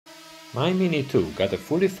My Mini 2 got a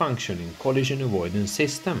fully functioning collision avoidance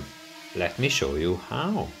system. Let me show you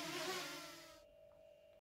how.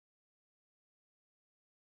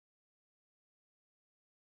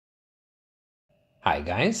 Hi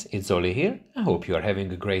guys, it's Oli here. I hope you are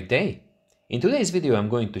having a great day. In today's video I'm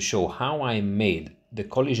going to show how I made the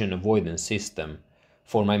collision avoidance system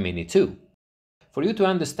for my Mini 2. For you to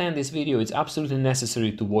understand this video, it's absolutely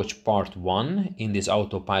necessary to watch part 1 in this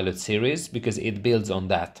autopilot series because it builds on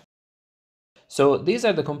that. So these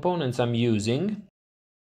are the components I'm using.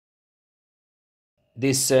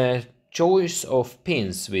 This choice of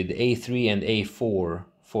pins with A3 and A4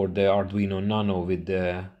 for the Arduino Nano with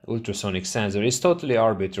the ultrasonic sensor is totally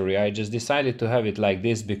arbitrary. I just decided to have it like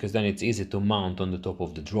this because then it's easy to mount on the top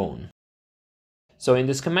of the drone. So in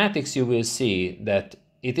the schematics you will see that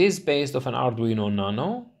it is based off an Arduino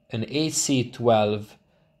Nano, an AC12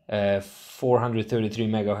 433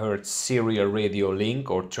 MHz serial radio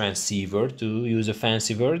link or transceiver to use a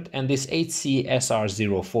fancy word, and this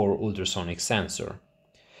HC-SR04 ultrasonic sensor.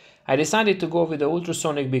 I decided to go with the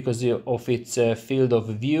ultrasonic because of its field of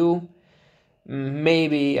view.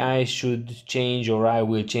 Maybe I should change, or I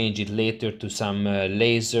will change it later to some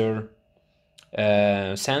laser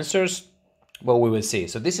sensors, but we will see.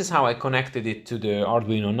 So this is how I connected it to the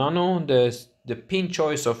Arduino Nano. The pin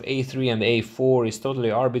choice of A3 and A4 is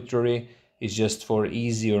totally arbitrary. It's just for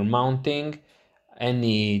easier mounting.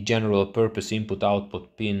 Any general purpose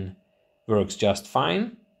input-output pin works just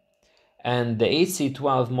fine. And the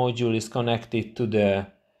AC12 module is connected to the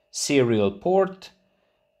serial port.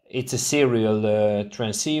 It's a serial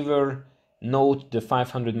transceiver. Note the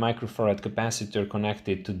 500 microfarad capacitor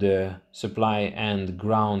connected to the supply and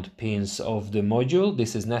ground pins of the module.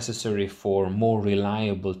 This is necessary for more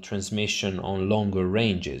reliable transmission on longer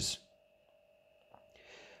ranges.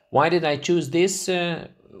 Why did I choose this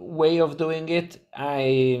way of doing it?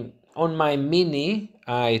 On my Mini,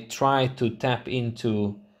 I tried to tap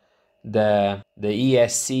into the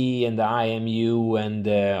ESC and the IMU and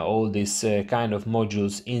all these kind of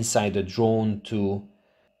modules inside the drone to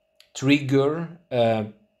trigger a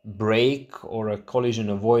brake or a collision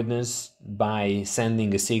avoidance by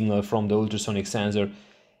sending a signal from the ultrasonic sensor.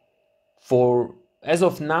 As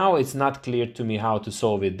of now, it's not clear to me how to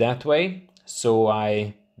solve it that way, so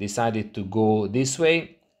I decided to go this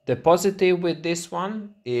way. The positive with this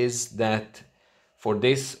one is that for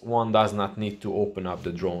this one does not need to open up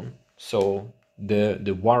the drone, so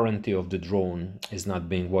the warranty of the drone is not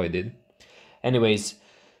being voided. Anyways,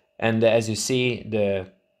 and as you see,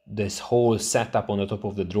 this whole setup on the top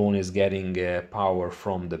of the drone is getting power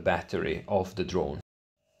from the battery of the drone.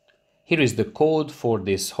 Here is the code for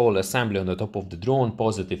this whole assembly on the top of the drone.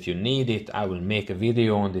 Pause it if you need it. I will make a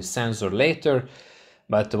video on this sensor later.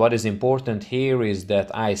 But what is important here is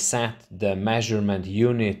that I set the measurement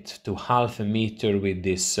unit to 0.5 meter with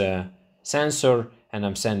this sensor, and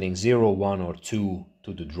I'm sending 0, 1 or 2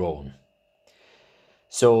 to the drone.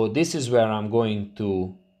 So this is where I'm going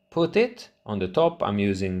to put it on the top. I'm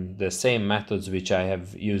using the same methods which I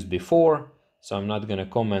have used before, so I'm not going to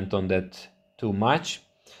comment on that too much.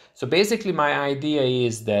 So basically my idea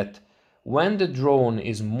is that when the drone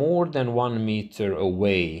is more than 1 meter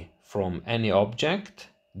away from any object,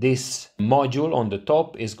 this module on the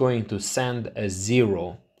top is going to send a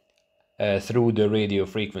 0 through the radio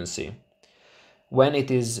frequency. When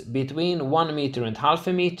it is between 1 meter and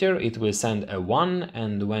 0.5 meter, it will send a 1,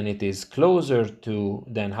 and when it is closer to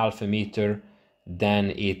than 0.5 meter,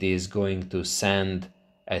 then it is going to send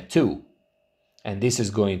a 2. And this is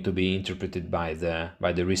going to be interpreted by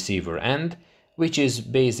the receiver end, which is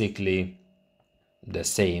basically the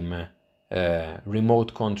same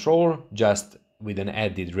remote control, just with an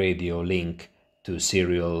added radio link to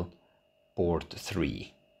serial port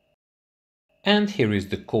 3. And here is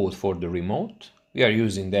the code for the remote. We are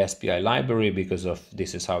using the SPI library because of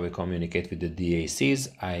this is how we communicate with the DACs.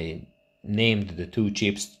 I named the two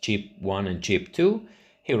chips, chip 1 and chip 2.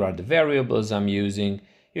 Here are the variables I'm using.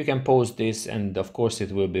 You can post this, and of course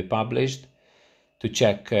it will be published to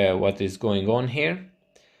check what is going on here.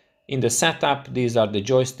 In the setup, these are the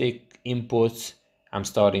joystick inputs. I'm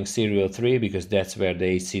starting serial 3 because that's where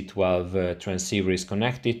the AC12 transceiver is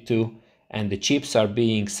connected to. And the chips are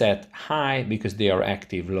being set high because they are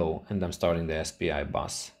active low, and I'm starting the SPI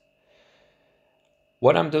bus.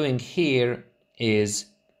 What I'm doing here is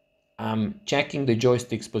I'm checking the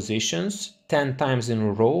joystick's positions 10 times in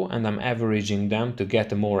a row, and I'm averaging them to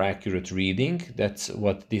get a more accurate reading. That's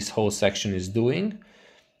what this whole section is doing.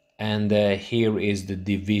 And here is the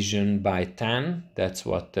division by 10. That's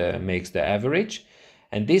what makes the average.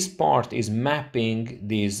 And this part is mapping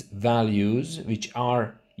these values, which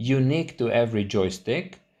are unique to every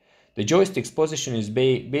joystick, the joystick's position is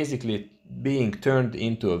basically being turned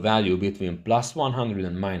into a value between plus 100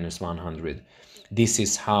 and minus 100. This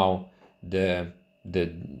is how the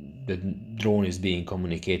drone is being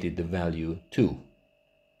communicated the value to.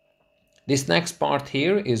 This next part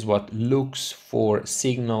here is what looks for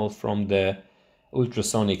signal from the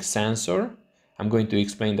ultrasonic sensor. I'm going to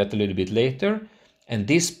explain that a little bit later. And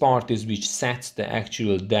this part is which sets the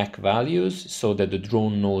actual DAC values so that the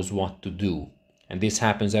drone knows what to do. And this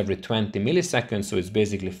happens every 20 milliseconds, so it's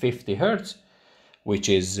basically 50 Hertz, which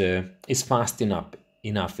is fast enough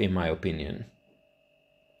in my opinion.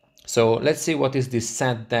 So let's see what is this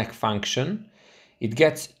set DAC function. It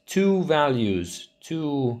gets two values,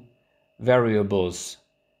 two variables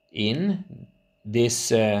in. This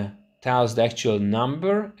tells the actual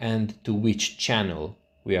number and to which channel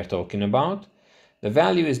we are talking about. The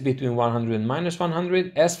value is between 100 and minus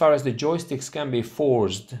 100. As far as the joysticks can be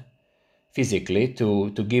forced physically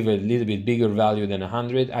to give a little bit bigger value than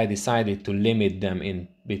 100, I decided to limit them in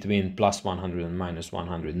between plus 100 and minus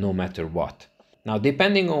 100, no matter what. Now,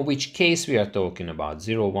 depending on which case we are talking about,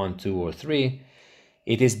 0, 1, 2, or 3,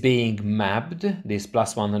 it is being mapped, this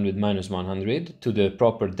plus 100, minus 100, to the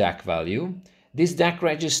proper DAC value. This DAC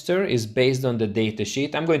register is based on the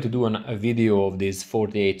datasheet. I'm going to do a video of these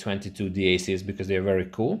 4822 DACs because they're very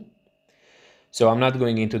cool. So I'm not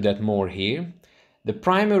going into that more here. The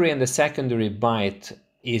primary and the secondary byte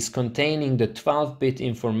is containing the 12-bit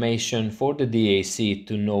information for the DAC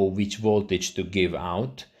to know which voltage to give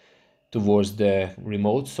out towards the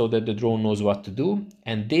remote so that the drone knows what to do.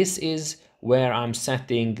 And this is where I'm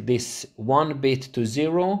setting this 1 bit to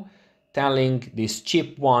 0, telling this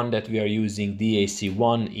chip 1 that we are using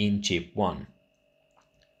DAC1 in chip 1.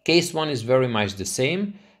 Case 1 is very much the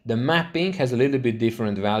same. The mapping has a little bit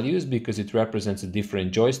different values because it represents a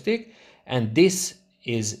different joystick, and this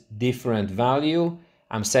is different value.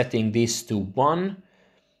 I'm setting this to 1,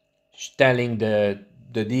 telling the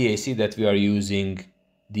DAC that we are using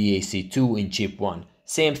DAC2 in chip 1.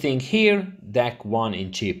 Same thing here, DAC1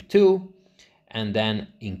 in chip 2, and then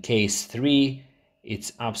in case 3,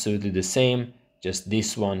 it's absolutely the same, just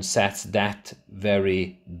this one sets that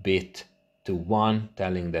very bit to 1,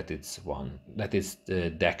 telling that it's 1, that is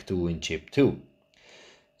the DAC2 in chip 2.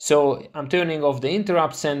 So I'm turning off the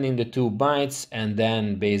interrupt, sending the 2 bytes, and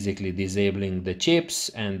then basically disabling the chips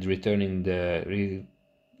and returning the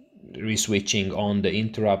re-switching on the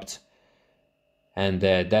interrupt, and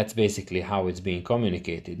that's basically how it's being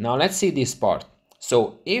communicated. Now let's see this part.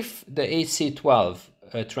 So if the HC12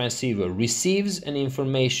 transceiver receives an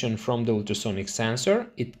information from the ultrasonic sensor,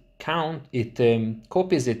 it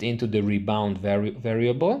copies it into the rebound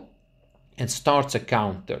variable and starts a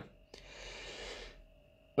counter.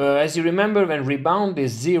 As you remember, when rebound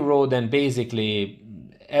is 0, then basically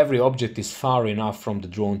every object is far enough from the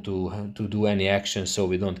drone to do any action, so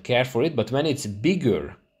we don't care for it. But when it's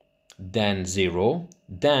bigger than 0,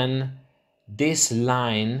 then this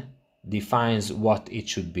line defines what it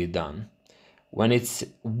should be done. When it's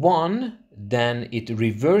 1, then it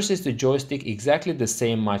reverses the joystick exactly the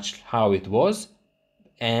same much how it was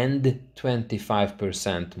and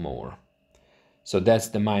 25% more. So that's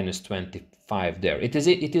the minus 25 there. It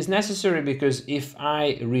is necessary because if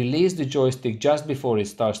I release the joystick just before it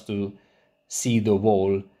starts to see the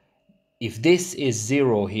wall, if this is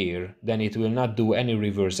 0 here, then it will not do any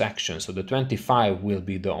reverse action. So the 25 will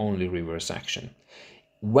be the only reverse action.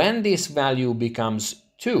 When this value becomes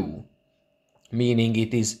 2, meaning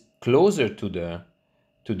it is closer to the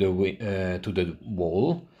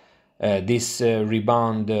wall, this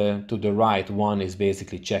rebound to the right 1 is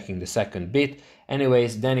basically checking the second bit.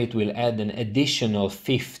 Anyways, then it will add an additional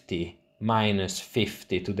 50 minus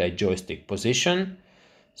 50 to that joystick position.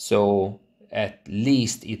 So at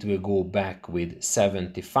least it will go back with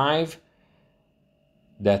 75.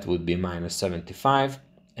 That would be minus 75,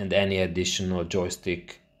 and any additional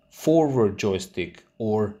joystick, forward joystick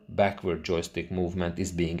or backward joystick movement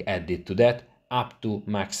is being added to that up to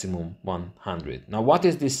maximum 100. Now what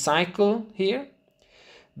is this cycle here?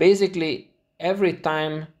 Basically every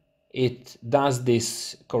time it does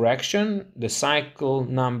this correction, the cycle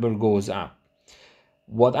number goes up.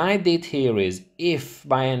 What I did here is, if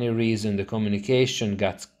by any reason the communication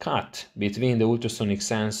got cut between the ultrasonic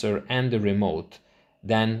sensor and the remote,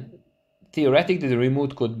 then theoretically the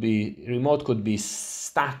remote could be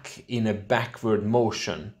stuck in a backward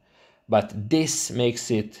motion, but this makes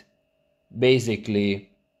it basically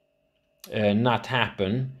not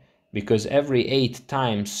happen, because every 8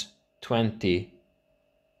 times 20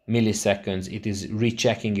 milliseconds it is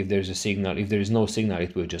rechecking if there's a signal. If there is no signal,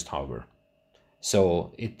 it will just hover.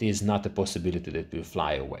 So it is not a possibility that it will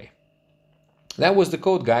fly away. That was the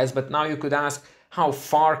code, guys, but now you could ask, how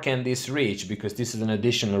far can this reach? Because this is an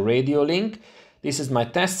additional radio link. This is my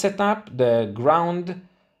test setup. The ground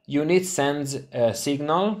unit sends a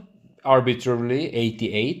signal, arbitrarily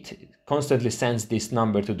 88, constantly sends this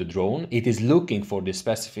number to the drone. It is looking for this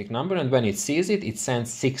specific number, and when it sees it, it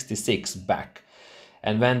sends 66 back.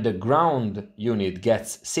 And when the ground unit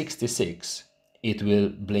gets 66, it will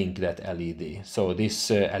blink that LED. So this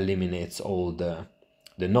eliminates all the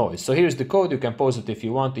noise. So here's the code. You can pause it if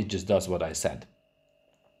you want. It just does what I said.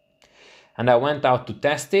 And I went out to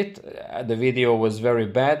test it. The video was very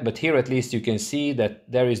bad, but here at least you can see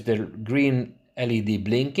that there is the green LED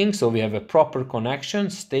blinking. So we have a proper connection,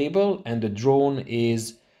 stable, and the drone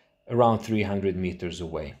is around 300 meters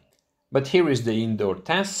away. But here is the indoor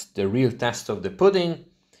test, the real test of the pudding.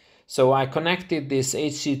 So I connected this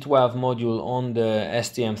HC12 module on the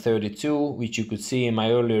STM32, which you could see in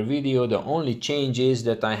my earlier video. The only change is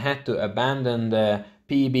that I had to abandon the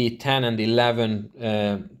PB10 and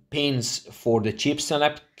 11 pins for the chip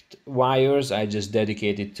select wires. I just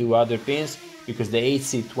dedicated 2 other pins because the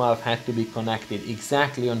HC12 had to be connected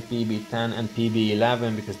exactly on PB10 and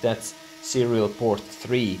PB11 because that's serial port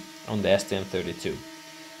 3 on the STM32.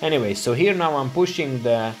 Anyway, so here now I'm pushing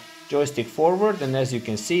the joystick forward, and as you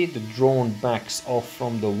can see, the drone backs off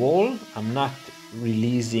from the wall. I'm not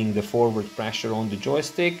releasing the forward pressure on the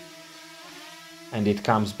joystick, and it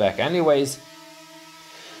comes back anyways.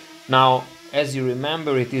 Now, as you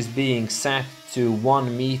remember, it is being set to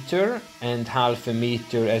 1 meter and half a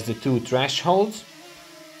meter as the 2 thresholds.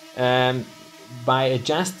 By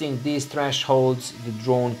adjusting these thresholds, the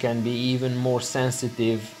drone can be even more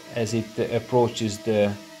sensitive as it approaches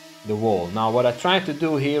the wall. Now what I try to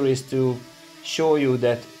do here is to show you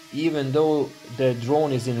that even though the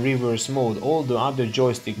drone is in reverse mode, all the other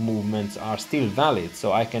joystick movements are still valid.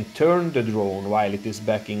 So I can turn the drone while it is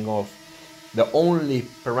backing off. The only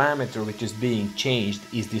parameter which is being changed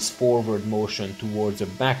is this forward motion towards a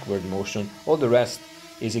backward motion. All the rest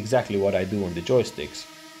is exactly what I do on the joysticks.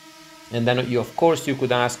 And then of course you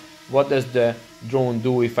could ask, what does the drone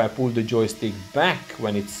do if I pull the joystick back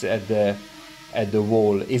when it's at the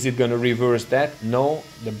wall? Is it going to reverse that? No,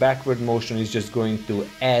 the backward motion is just going to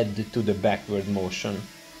add to the backward motion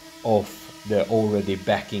of the already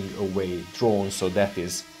backing away drone. So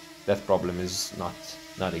that problem is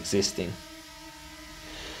not existing.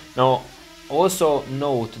 Now also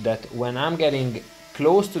note that when I'm getting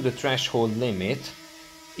close to the threshold limit,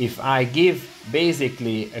 if I give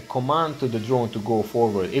basically a command to the drone to go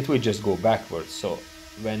forward, it will just go backwards. So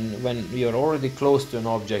when you're already close to an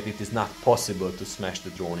object, it is not possible to smash the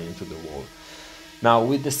drone into the wall. Now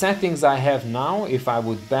with the settings I have now, if I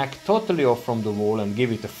would back totally off from the wall and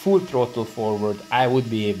give it a full throttle forward, I would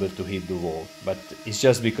be able to hit the wall. But it's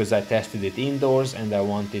just because I tested it indoors and I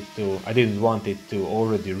didn't want it to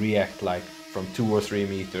already react like from 2 or 3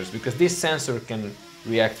 meters, because this sensor can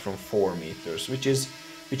react from 4 meters,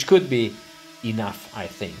 which could be enough, I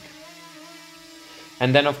think.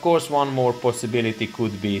 And then of course one more possibility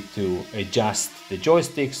could be to adjust the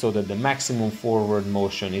joystick so that the maximum forward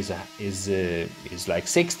motion is like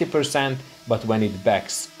 60%, but when it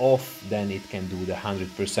backs off, then it can do the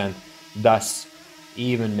 100%, thus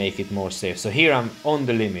even make it more safe. So here I'm on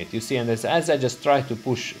the limit, you see, and as I just try to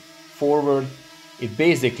push forward, it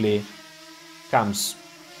basically comes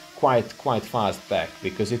quite fast back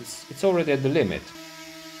because it's already at the limit.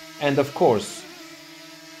 And of course,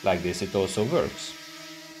 like this, it also works.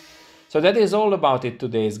 So that is all about it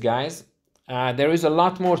today, guys. There is a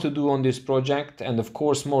lot more to do on this project, and of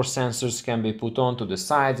course more sensors can be put on to the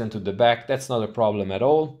sides and to the back. That's not a problem at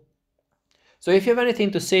all. So if you have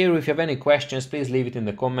anything to say or if you have any questions, please leave it in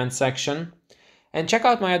the comment section. And check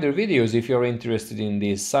out my other videos if you're interested in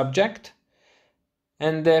this subject.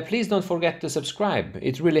 And please don't forget to subscribe.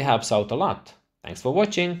 It really helps out a lot. Thanks for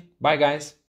watching. Bye, guys.